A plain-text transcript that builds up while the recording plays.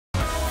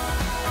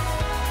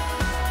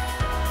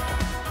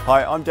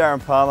Hi, I'm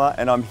Darren Palmer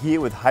and I'm here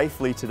with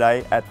Häfele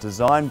today at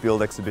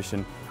Designbuild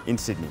exhibition in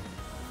Sydney.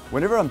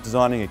 Whenever I'm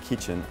designing a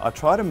kitchen, I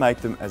try to make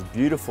them as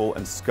beautiful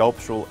and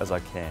sculptural as I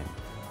can.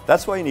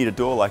 That's why you need a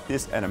door like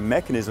this and a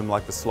mechanism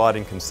like the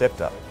sliding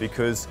conceptor,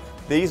 because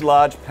these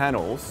large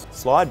panels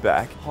slide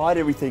back, hide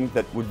everything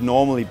that would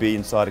normally be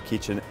inside a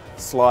kitchen,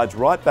 slides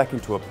right back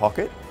into a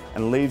pocket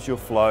and leaves your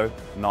flow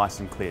nice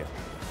and clear.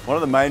 One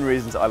of the main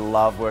reasons I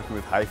love working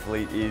with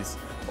Häfele is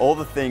all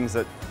the things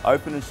that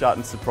open and shut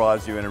and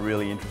surprise you in a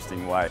really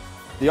interesting way.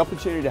 The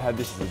opportunity to have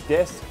this as a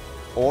desk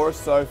or a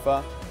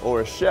sofa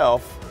or a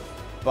shelf,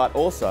 but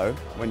also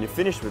when you're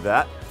finished with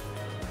that,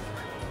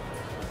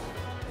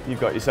 you've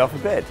got yourself a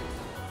bed.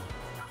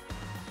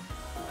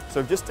 So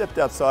I've just stepped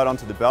outside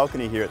onto the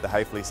balcony here at the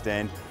Häfele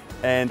stand,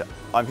 and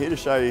I'm here to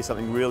show you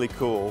something really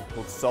cool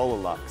called Solar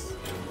Lux.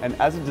 And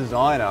as a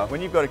designer,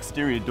 when you've got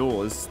exterior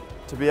doors,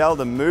 to be able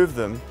to move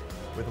them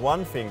with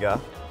one finger,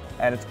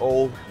 and it's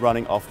all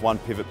running off one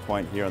pivot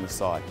point here on the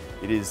side.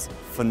 It is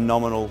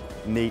phenomenal,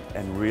 neat,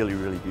 and really,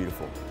 really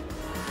beautiful.